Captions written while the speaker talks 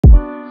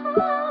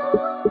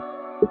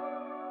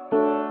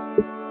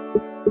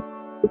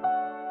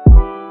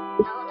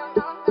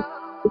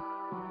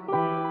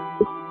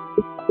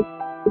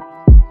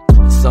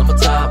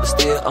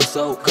I'm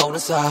so cold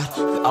inside.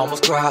 I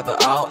almost cried,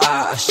 but all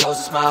I shows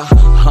a smile.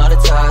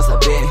 100 times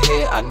I've been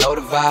here, I know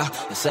the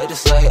vibe. And say to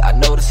say, I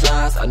know the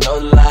signs, I know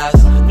the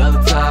lies.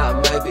 Another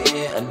time, maybe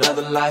in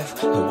another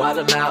life. And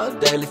wildin' out a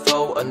daily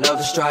for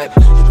another stripe.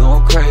 You're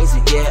going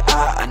crazy, yeah,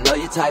 I know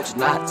your types.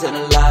 Not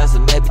telling lies,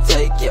 and maybe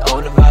take your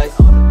own advice.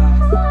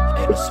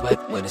 Ain't no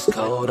sweat when it's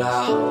cold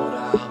out.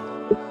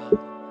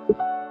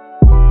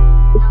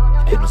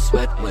 Ain't no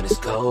sweat when it's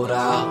cold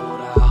out.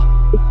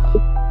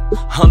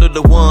 100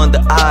 to 1, the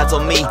odds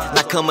on me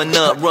not coming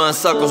up. Run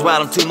circles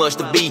while I'm too much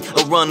to be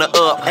a runner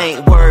up.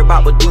 Ain't worried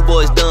about what do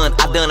boys done,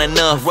 I done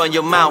enough. Run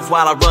your mouth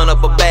while I run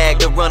up a bag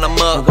to run them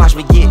up. Watch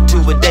me get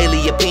to a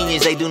daily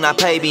opinions, they do not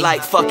pay me.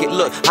 Like fuck it,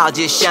 look, I'll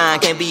just shine,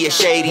 can't be a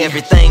shady.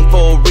 Everything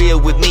for real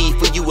with me,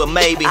 for you a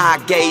maybe.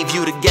 I gave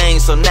you the game,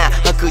 so now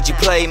how could you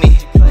play me?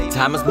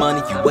 Time is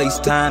money, you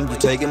waste time, you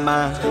taking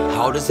mine.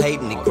 All this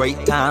hating in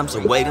great times, so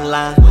wait in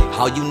line.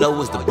 All you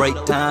know is the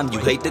break time, you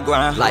hate the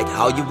grind. Like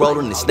how you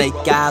rollin' the snake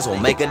eyes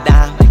won't make a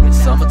dime.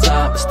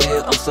 Summertime, but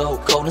still I'm so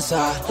cold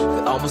inside.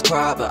 I almost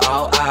cried, but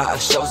all I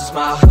shows a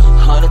smile.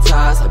 100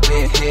 times I've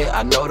been here,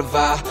 I know the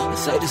vibe. And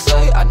say to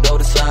say, I know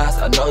the signs,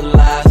 I know the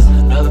lies.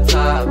 Another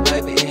time,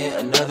 maybe in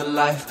another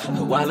life. And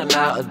wildin'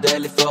 out a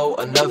daily for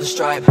another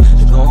stripe.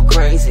 You're going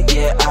crazy,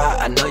 yeah,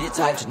 I know your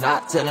types. You're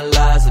not telling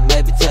lies, and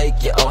maybe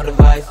take your own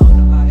advice.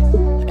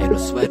 Ain't no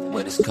sweat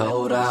when it's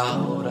cold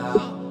out.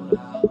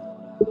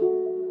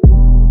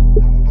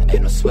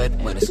 Ain't no sweat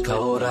when it's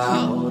cold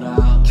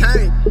out.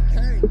 Kane.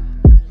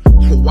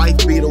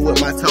 White beater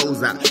with my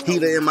toes out.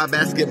 Heater in my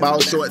basketball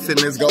shorts in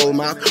this gold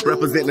mouth.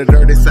 Representing the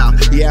dirty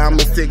south. Yeah, I'm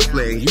a six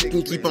player. You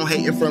can keep on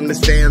hating from the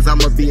stands.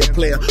 I'ma be a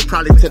player.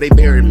 Probably till they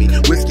bury me.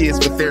 Whiskey is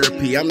for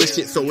therapy. I'm the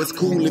shit, so it's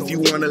cool if you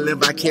wanna live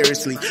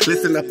vicariously.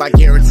 Listen up, I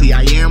guarantee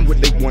I am what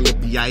they wanna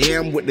be. I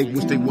am what they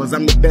wish they was.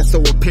 I'm the best,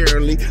 so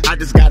apparently I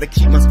just gotta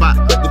keep my spot.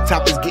 But the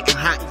top is getting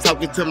hot.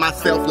 Talking to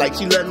myself like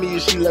she love me or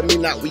she love me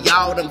not. We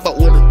all done fuck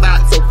with a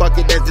thought, so fuck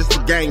it, that's just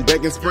a game.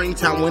 Begging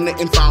springtime, winter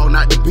and fall,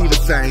 not to be the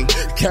same.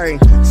 Kane.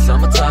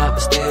 Summertime, but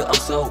still I'm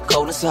so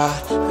cold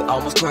inside. I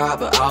almost cried,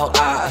 but all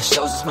I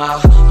shows a smile.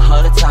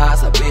 100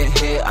 times I've been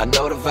here, I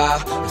know the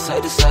vibe. And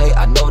say to say,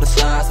 I know the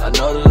signs, I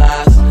know the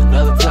lies.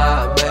 Another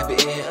time,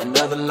 maybe in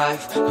another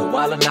life. And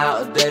wildin'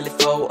 out a daily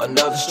for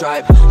another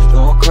stripe. You're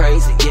going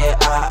crazy, yeah,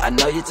 I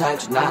know your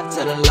types. You're not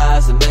telling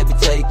lies, and maybe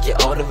take your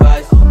own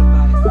advice.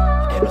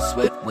 Ain't no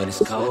sweat when it's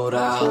cold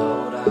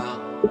out.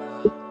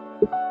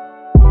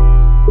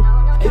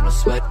 Ain't no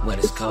sweat when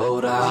it's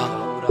cold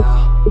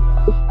out.